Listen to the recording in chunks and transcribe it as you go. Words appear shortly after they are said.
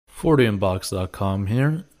40inbox.com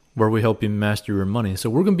here, where we help you master your money.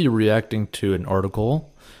 So we're going to be reacting to an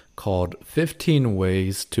article called 15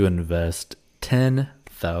 Ways to Invest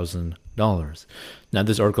 $10,000. Now,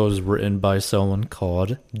 this article is written by someone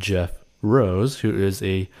called Jeff Rose, who is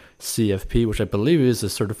a CFP, which I believe is a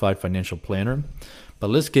certified financial planner.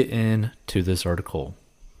 But let's get into this article.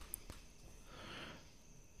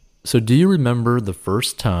 So do you remember the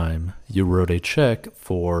first time you wrote a check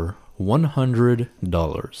for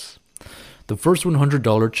 $100? The first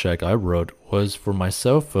 $100 check I wrote was for my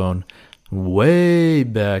cell phone way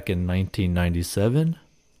back in 1997.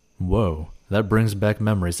 Whoa, that brings back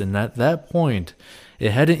memories. And at that point,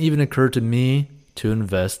 it hadn't even occurred to me to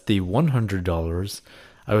invest the $100.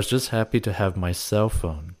 I was just happy to have my cell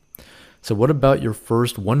phone. So what about your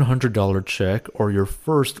first $100 check or your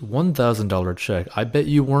first $1,000 check? I bet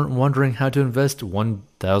you weren't wondering how to invest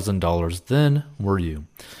 $1,000 then, were you?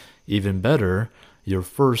 Even better, your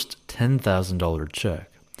first $10,000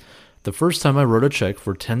 check. The first time I wrote a check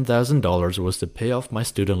for $10,000 was to pay off my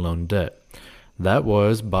student loan debt. That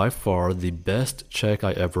was by far the best check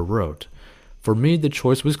I ever wrote. For me, the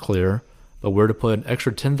choice was clear, but where to put an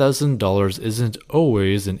extra $10,000 isn't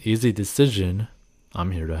always an easy decision.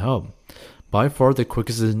 I'm here to help. By far the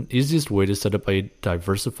quickest and easiest way to set up a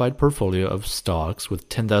diversified portfolio of stocks with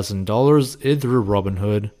 $10,000 is through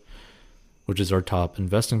Robinhood, which is our top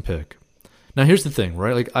investing pick. Now here's the thing,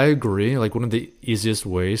 right? Like I agree, like one of the easiest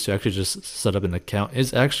ways to actually just set up an account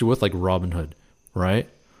is actually with like Robinhood, right?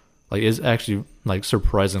 Like it's actually like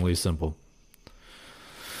surprisingly simple.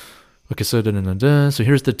 Okay, so so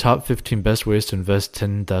here's the top 15 best ways to invest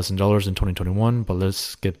 $10,000 in 2021, but let's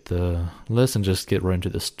skip the list and just get right into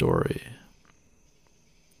the story.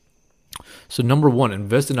 So number one,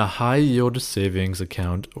 invest in a high yield savings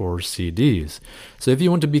account or CDs. So if you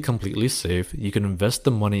want to be completely safe, you can invest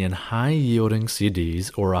the money in high yielding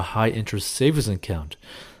CDs or a high interest savings account.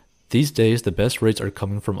 These days, the best rates are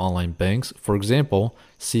coming from online banks. For example,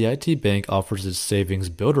 CIT Bank offers its Savings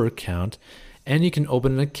Builder account, and you can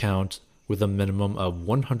open an account with a minimum of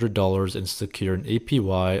 $100 and secure an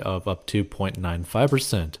APY of up to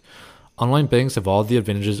 0.95%. Online banks have all the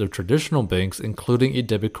advantages of traditional banks, including a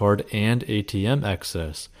debit card and ATM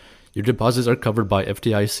access. Your deposits are covered by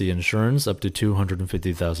FDIC insurance up to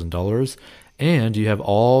 $250,000, and you have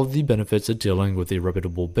all the benefits of dealing with a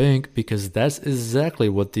reputable bank because that's exactly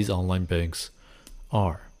what these online banks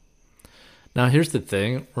are. Now, here's the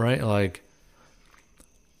thing, right? Like,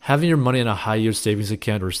 having your money in a high-yield savings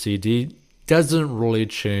account or CD doesn't really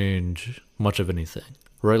change much of anything,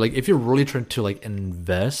 right? Like, if you're really trying to, like,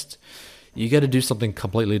 invest, you got to do something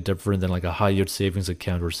completely different than, like, a high-yield savings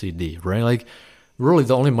account or CD, right? Like, really,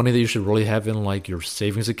 the only money that you should really have in, like, your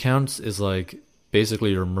savings accounts is, like,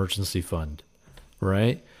 basically your emergency fund,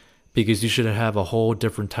 right? Because you should have a whole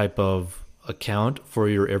different type of account for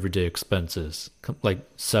your everyday expenses, like,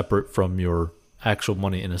 separate from your actual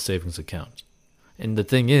money in a savings account. And the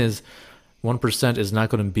thing is, 1% is not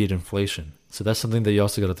going to beat inflation. So that's something that you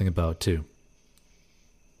also got to think about too.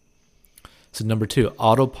 So number two,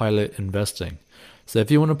 autopilot investing. So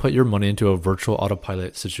if you want to put your money into a virtual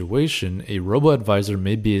autopilot situation, a robo-advisor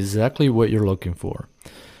may be exactly what you're looking for.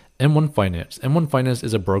 M1 Finance. M1 Finance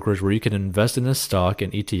is a brokerage where you can invest in a stock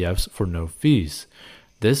and ETFs for no fees.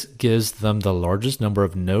 This gives them the largest number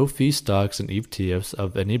of no-fee stocks and ETFs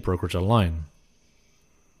of any brokerage online.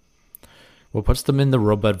 What puts them in the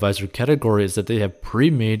robo-advisor category is that they have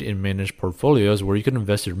pre-made and managed portfolios where you can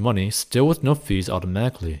invest your money still with no fees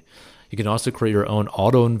automatically. You can also create your own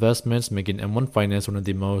auto investments, making M1 Finance one of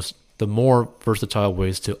the more versatile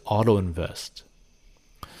ways to auto invest.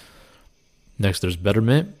 Next, there's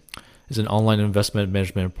Betterment. It's an online investment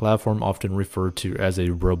management platform often referred to as a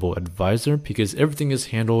robo-advisor because everything is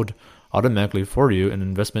handled automatically for you, and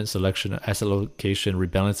investment selection, asset allocation,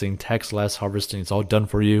 rebalancing, tax loss harvesting, it's all done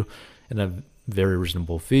for you and have very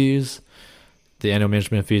reasonable fees. The annual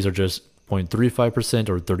management fees are just 0.35%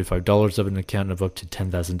 or $35 of an account of up to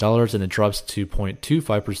 $10,000, and it drops to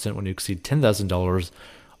 0.25% when you exceed $10,000,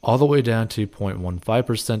 all the way down to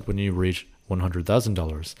 0.15% when you reach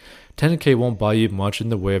 $100,000. 10K won't buy you much in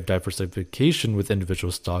the way of diversification with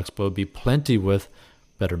individual stocks, but will be plenty with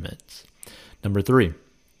Betterment. Number three,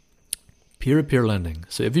 peer-to-peer lending.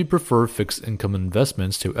 So if you prefer fixed income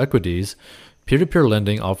investments to equities, peer-to-peer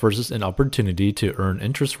lending offers an opportunity to earn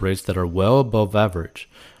interest rates that are well above average.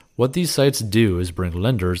 What these sites do is bring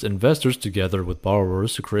lenders, investors together with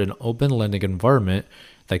borrowers to create an open lending environment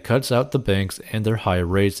that cuts out the banks and their high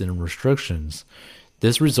rates and restrictions.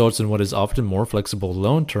 This results in what is often more flexible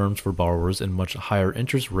loan terms for borrowers and much higher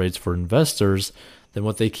interest rates for investors than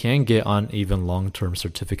what they can get on even long-term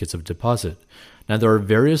certificates of deposit. Now, there are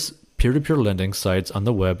various peer-to-peer lending sites on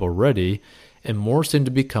the web already, and more seem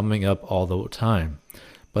to be coming up all the time.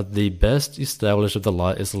 But the best established of the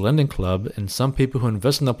lot is Lending Club, and some people who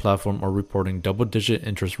invest in the platform are reporting double-digit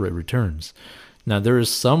interest rate returns. Now, there is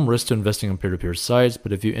some risk to investing on peer-to-peer sites,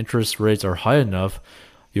 but if your interest rates are high enough,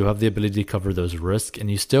 you'll have the ability to cover those risks, and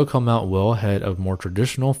you still come out well ahead of more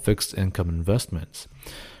traditional fixed income investments.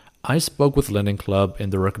 I spoke with Lending Club,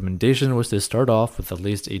 and the recommendation was to start off with at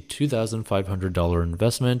least a $2,500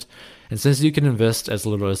 investment. And since you can invest as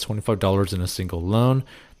little as $25 in a single loan,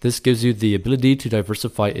 this gives you the ability to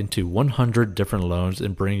diversify into 100 different loans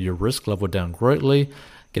and bring your risk level down greatly.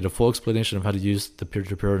 Get a full explanation of how to use the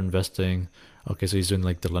peer-to-peer investing. Okay, so he's doing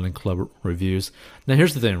like the Lending Club reviews. Now,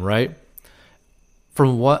 here's the thing, right?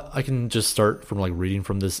 From what I can just start from like reading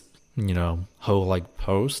from this, whole like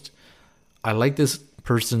post, I like this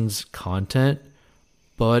person's content,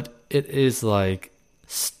 but it is like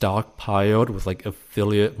stockpiled with like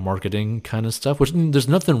affiliate marketing kind of stuff, which there's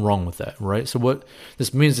nothing wrong with that, right? So what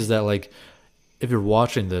this means is that like if you're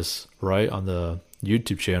watching this right on the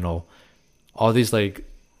YouTube channel, all these like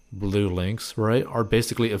blue links, right, are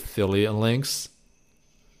basically affiliate links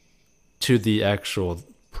to the actual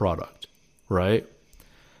product, right?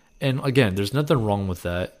 And again, there's nothing wrong with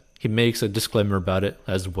that. He makes a disclaimer about it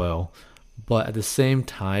as well. But at the same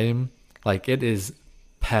time, like it is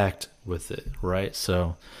packed with it, right?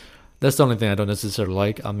 So that's the only thing I don't necessarily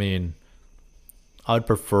like. I mean, I'd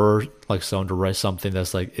prefer like someone to write something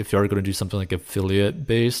that's like, if you're going to do something like affiliate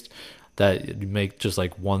based, that you make just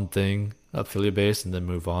like one thing affiliate based and then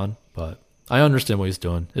move on. But I understand what he's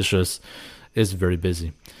doing. It's very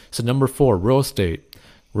busy. So number 4, real estate.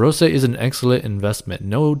 Real estate is an excellent investment,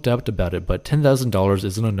 no doubt about it, but $10,000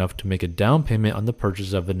 isn't enough to make a down payment on the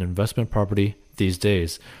purchase of an investment property these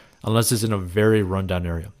days, unless it's in a very rundown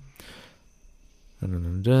area.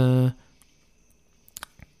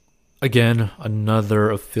 Again,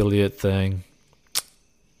 another affiliate thing.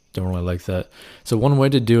 Don't really like that. So one way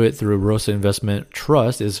to do it through a real estate investment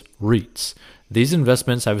trust is REITs. These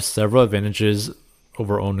investments have several advantages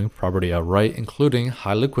over owning property outright, including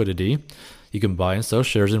high liquidity. You can buy and sell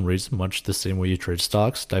shares in REITs much the same way you trade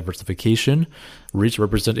stocks. Diversification. REITs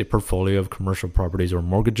represent a portfolio of commercial properties or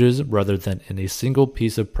mortgages rather than in a single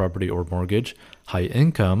piece of property or mortgage. High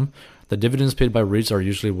income. The dividends paid by REITs are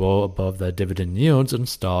usually well above the dividend yields in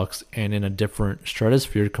stocks and in a different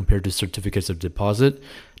stratosphere compared to certificates of deposit.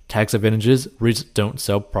 Tax advantages. REITs don't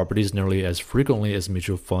sell properties nearly as frequently as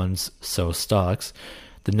mutual funds sell stocks.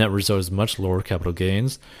 The net result is much lower capital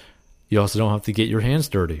gains. You also don't have to get your hands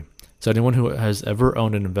dirty. So anyone who has ever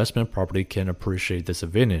owned an investment property can appreciate this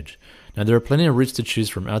advantage. Now, there are plenty of REITs to choose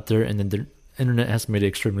from out there, and then the internet has made it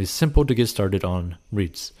extremely simple to get started on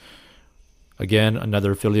REITs. Again,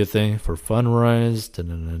 another affiliate thing for Fundrise.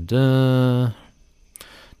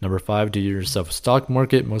 Number 5, do yourself a stock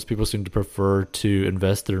market. Most people seem to prefer to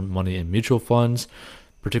invest their money in mutual funds,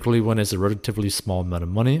 particularly when it's a relatively small amount of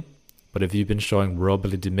money. But if you've been showing real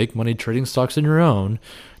ability to make money trading stocks on your own,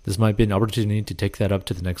 this might be an opportunity to take that up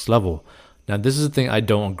to the next level. Now, this is the thing I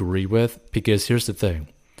don't agree with, because here's the thing.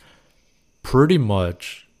 Pretty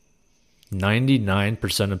much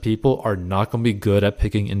 99% of people are not going to be good at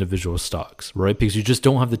picking individual stocks, right? Because you just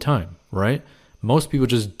don't have the time, right? Most people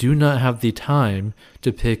just do not have the time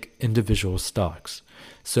to pick individual stocks.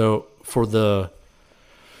 So for the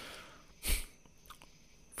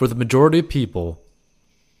majority of people,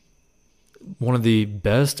 one of the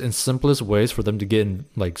best and simplest ways for them to get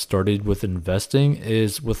started with investing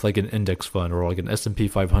is with like an index fund or like an S&P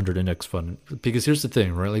 500 index fund. Because here's the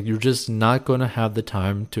thing, right? Like you're just not going to have the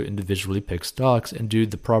time to individually pick stocks and do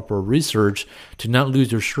the proper research to not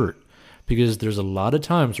lose your shirt. Because there's a lot of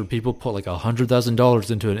times where people put like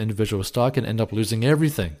 $100,000 into an individual stock and end up losing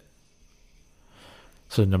everything.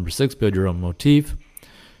 So number 6, build your own motif.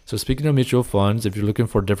 So speaking of mutual funds, if you're looking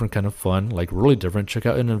for a different kind of fund, like really different, check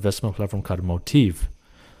out an investment platform called Motif.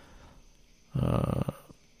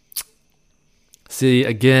 See,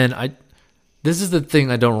 again, this is the thing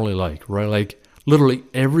I don't really like, right? Like literally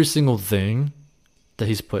every single thing that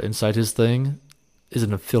he's put inside his thing is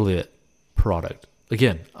an affiliate product.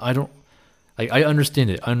 Again, I understand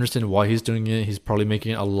it. I understand why he's doing it. He's probably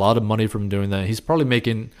making a lot of money from doing that. He's probably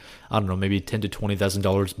making, I don't know, maybe $10,000 to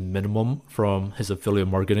 $20,000 minimum from his affiliate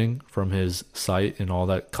marketing, from his site and all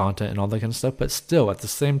that content and all that kind of stuff. But still, at the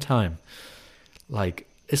same time, like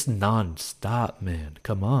it's non-stop, man.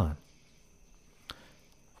 Come on.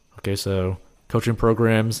 Okay, so Coaching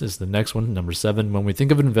programs is the next one, number 7. When we think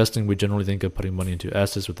of investing, we generally think of putting money into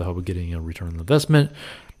assets with the hope of getting a return on investment.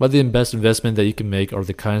 But the best investment that you can make are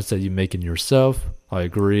the kinds that you make in yourself. I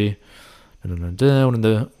agree. One of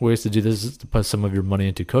the ways to do this is to put some of your money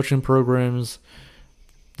into coaching programs.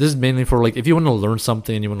 This is mainly for if you want to learn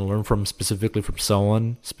something and you want to learn specifically from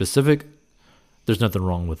someone specific, there's nothing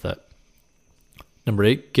wrong with that. Number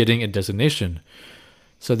 8, getting a designation.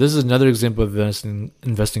 So this is another example of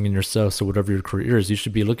investing in yourself. So whatever your career is, you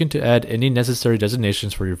should be looking to add any necessary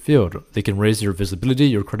designations for your field. They can raise your visibility,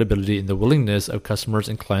 your credibility, and the willingness of customers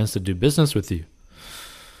and clients to do business with you.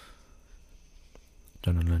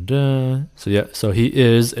 So he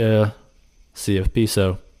is a CFP.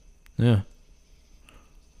 So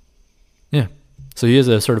So he is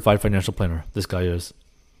a certified financial planner. This guy is.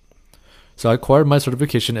 So I acquired my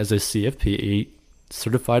certification as a CFP,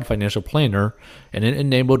 certified financial planner, and it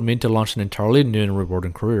enabled me to launch an entirely new and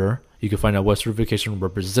rewarding career. You can find out what certification will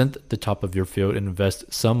represent the top of your field and invest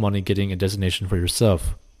some money getting a designation for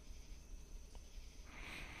yourself.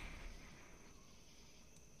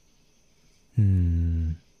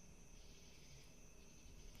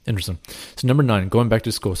 Interesting. So number 9, going back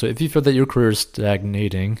to school. So if you feel that your career is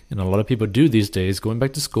stagnating, and a lot of people do these days, going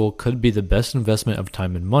back to school could be the best investment of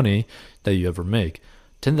time and money that you ever make.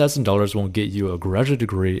 $10,000 won't get you a graduate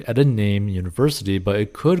degree at a name university, but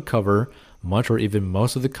it could cover much or even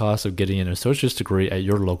most of the cost of getting an associate's degree at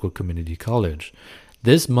your local community college.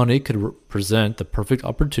 This money could present the perfect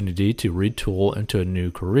opportunity to retool into a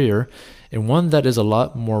new career, and one that is a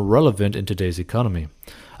lot more relevant in today's economy.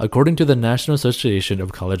 According to the National Association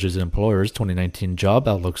of Colleges and Employers 2019 Job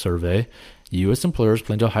Outlook Survey, U.S. employers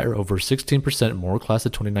plan to hire over 16% more class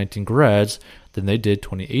of 2019 grads than they did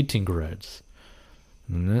 2018 grads.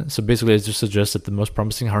 So basically, it just suggests that the most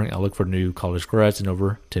promising hiring outlook for new college grads in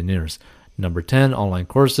over 10 years. Number 10, online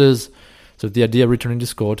courses. So if the idea of returning to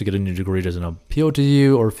school to get a new degree doesn't appeal to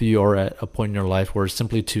you, or if you are at a point in your life where it's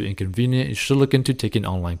simply too inconvenient, you should look into taking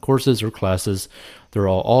online courses or classes. There are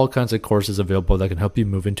all kinds of courses available that can help you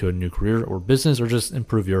move into a new career or business or just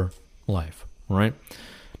improve your life, right?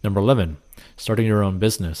 Number 11, starting your own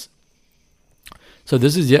business. So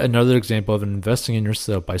this is yet another example of investing in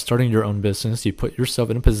yourself. By starting your own business, you put yourself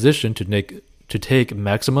in a position to take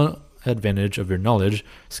maximum advantage of your knowledge,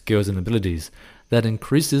 skills, and abilities. That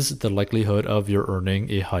increases the likelihood of your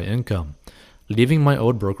earning a high income. Leaving my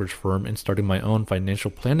old brokerage firm and starting my own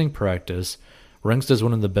financial planning practice ranks as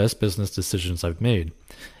one of the best business decisions I've made.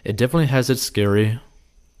 It definitely has its scary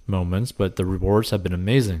moments, but the rewards have been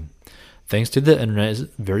amazing. Thanks to the internet, it's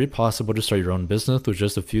very possible to start your own business with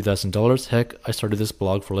just a few $1,000s. Heck, I started this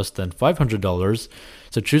blog for less than $500.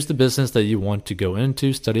 So choose the business that you want to go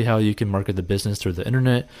into, study how you can market the business through the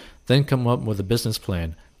internet, then come up with a business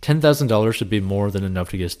plan. $10,000 should be more than enough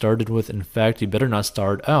to get started with. In fact, you better not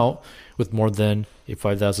start out with more than a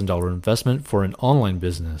 $5,000 investment for an online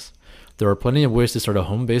business. There are plenty of ways to start a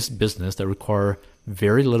home-based business that require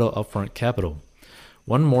very little upfront capital.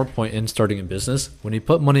 One more point in starting a business: when you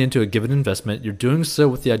put money into a given investment, you're doing so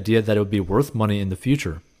with the idea that it will be worth money in the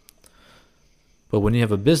future. But when you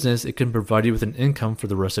have a business, it can provide you with an income for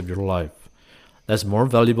the rest of your life. That's more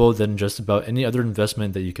valuable than just about any other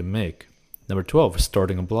investment that you can make. Number 12,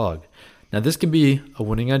 starting a blog. Now this can be a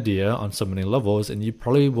winning idea on so many levels, and you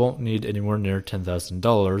probably won't need anywhere near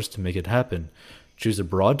 $10,000 to make it happen. Choose a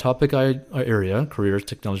broad topic area: careers,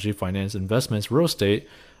 technology, finance, investments, real estate,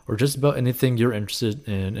 or just about anything you're interested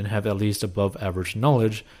in, and have at least above average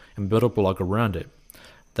knowledge, and build a blog around it.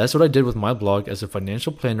 That's what I did with my blog. As a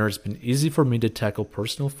financial planner, it's been easy for me to tackle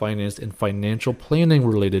personal finance and financial planning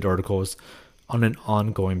related articles on an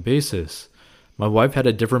ongoing basis. My wife had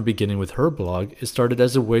a different beginning with her blog. It started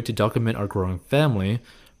as a way to document our growing family,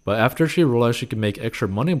 but after she realized she could make extra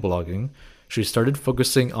money blogging, she started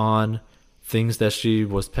focusing on things that she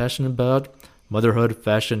was passionate about: motherhood,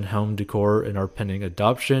 fashion, home decor, and our pending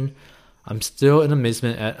adoption. I'm still in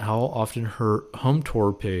amazement at how often her home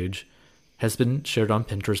tour page has been shared on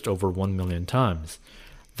Pinterest over 1 million times.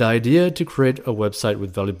 The idea to create a website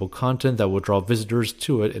with valuable content that will draw visitors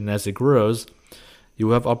to it, and as it grows, you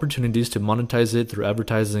will have opportunities to monetize it through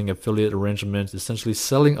advertising, affiliate arrangements, essentially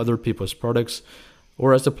selling other people's products,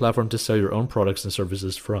 or as a platform to sell your own products and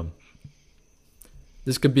services from.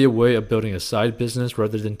 This could be a way of building a side business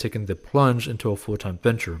rather than taking the plunge into a full-time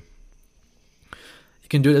venture. You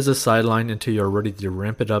can do it as a sideline until you're ready to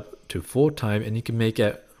ramp it up to full-time, and you can make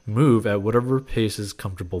it move at whatever pace is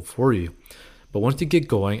comfortable for you. But once you get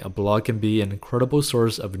going, a blog can be an incredible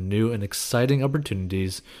source of new and exciting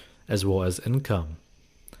opportunities as well as income.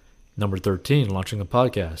 Number 13, launching a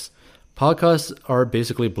podcast. Podcasts are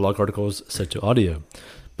basically blog articles set to audio.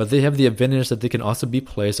 But they have the advantage that they can also be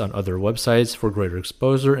placed on other websites for greater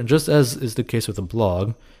exposure. And just as is the case with a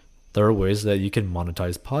blog, there are ways that you can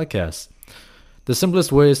monetize podcasts. The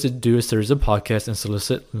simplest way is to do a series of podcasts and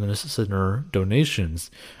solicit listener donations.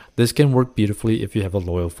 This can work beautifully if you have a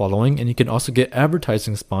loyal following, and you can also get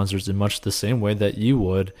advertising sponsors in much the same way that you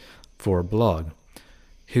would for a blog.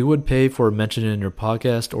 Who would pay for a mention in your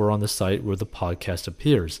podcast or on the site where the podcast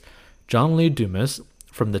appears? John Lee Dumas,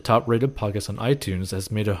 from the top-rated podcast on iTunes,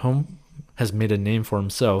 has made a name for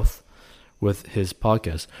himself with his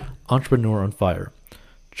podcast, Entrepreneur on Fire.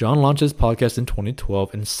 John launched his podcast in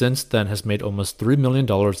 2012 and since then has made almost $3 million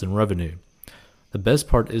in revenue. The best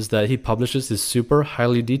part is that he publishes his super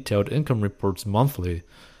highly detailed income reports monthly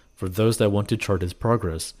for those that want to chart his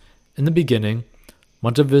progress. In the beginning,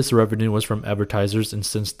 much of his revenue was from advertisers, and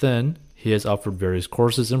since then, he has offered various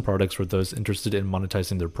courses and products for those interested in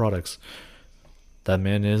monetizing their products. That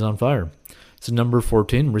man is on fire. So number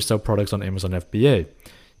 14, resell products on Amazon FBA.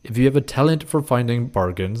 If you have a talent for finding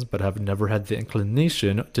bargains but have never had the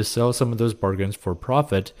inclination to sell some of those bargains for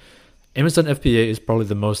profit, Amazon FBA is probably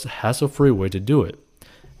the most hassle-free way to do it.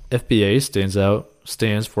 FBA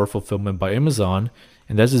stands for Fulfillment by Amazon,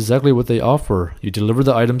 and that's exactly what they offer. You deliver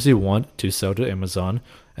the items you want to sell to Amazon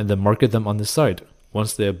and then market them on the site.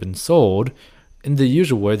 Once they have been sold, in the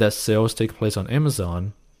usual way that sales take place on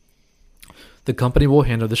Amazon, the company will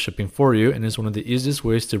handle the shipping for you and is one of the easiest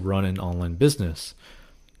ways to run an online business.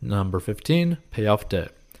 Number 15, pay off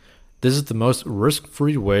debt. This is the most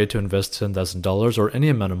risk-free way to invest $10,000 or any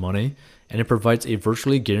amount of money, and it provides a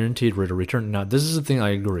virtually guaranteed rate of return. Now, this is the thing I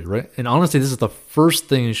agree, right? And honestly, this is the first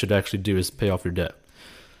thing you should actually do is pay off your debt.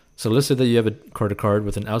 So let's say that you have a credit card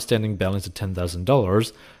with an outstanding balance of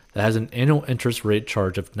 $10,000 that has an annual interest rate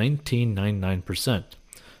charge of 19.99%.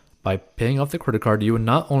 By paying off the credit card, you will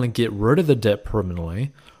not only get rid of the debt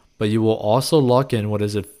permanently, but you will also lock in what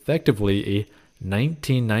is effectively a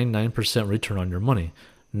 19.99% return on your money.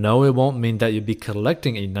 No, it won't mean that you'll be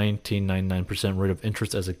collecting a 19.99% rate of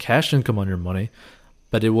interest as a cash income on your money,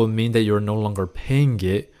 but it will mean that you're no longer paying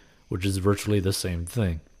it, which is virtually the same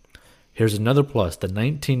thing. Here's another plus. The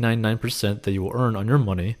 19.99% that you will earn on your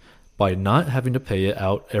money by not having to pay it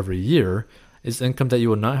out every year is income that you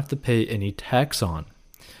will not have to pay any tax on.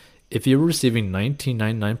 If you're receiving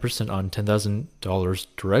 19.99% on $10,000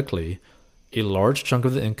 directly, a large chunk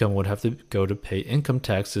of the income would have to go to pay income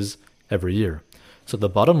taxes every year. So the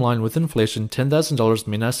bottom line, with inflation, $10,000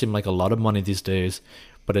 may not seem like a lot of money these days,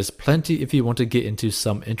 but it's plenty if you want to get into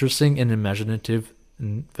some interesting and imaginative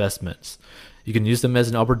investments. You can use them as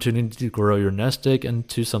an opportunity to grow your nest egg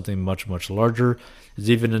into something much, much larger. It's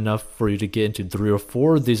even enough for you to get into 3 or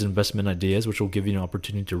 4 of these investment ideas, which will give you an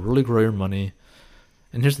opportunity to really grow your money.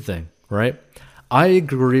 And here's the thing, right? I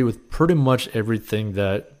agree with pretty much everything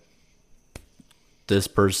that this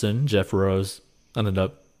person, Jeff Rose, ended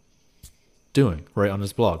up doing, right, on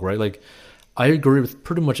his blog, right? Like, I agree with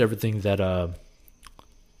pretty much everything that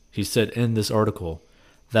he said in this article.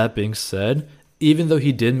 That being said, even though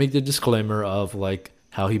he did make the disclaimer of like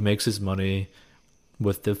how he makes his money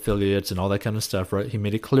with the affiliates and all that kind of stuff, right? He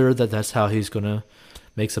made it clear that that's how he's going to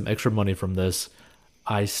make some extra money from this.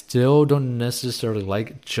 I still don't necessarily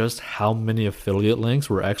like just how many affiliate links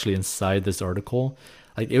were actually inside this article.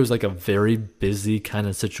 Like, it was like a very busy kind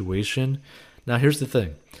of situation. Now, here's the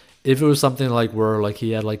thing. If it was something like where like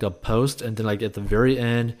he had like a post and then like at the very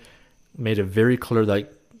end made it very clear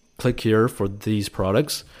like click here for these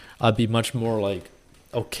products, I'd be much more like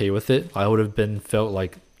okay with it. I would have felt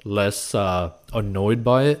like less annoyed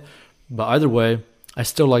by it. But either way, I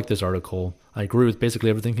still like this article. I agree with basically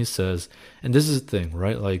everything he says. And this is the thing,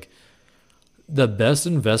 right? Like, the best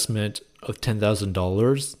investment of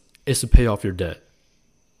 $10,000 is to pay off your debt.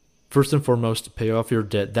 First and foremost, to pay off your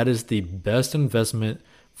debt. That is the best investment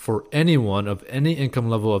for anyone of any income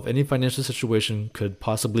level, of any financial situation could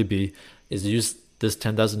possibly be, is use this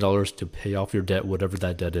 $10,000 to pay off your debt, whatever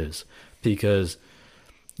that debt is. Because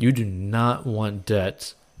you do not want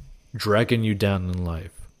debt dragging you down in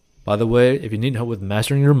life. By the way, if you need help with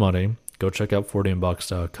mastering your money, go check out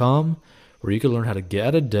 40inbox.com, where you can learn how to get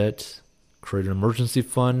out of debt, create an emergency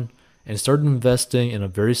fund, and start investing in a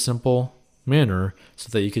very simple manner so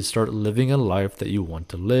that you can start living a life that you want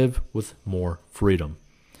to live with more freedom.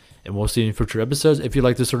 And we'll see you in future episodes. If you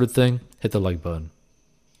like this sort of thing, hit the like button.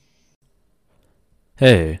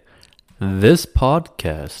 Hey, this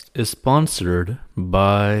podcast is sponsored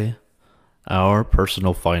by our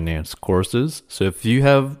personal finance courses. So if you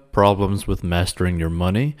have problems with mastering your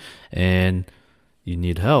money and you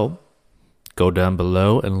need help, go down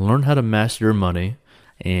below and learn how to master your money.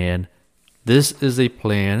 And this is a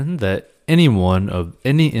plan that anyone of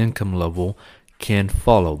any income level can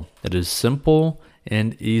follow. It is simple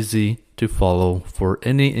and easy to follow for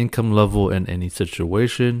any income level and any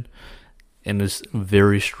situation, and is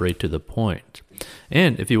very straight to the point.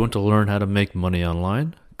 And if you want to learn how to make money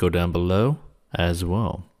online, go down below as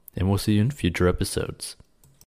well. And we'll see you in future episodes.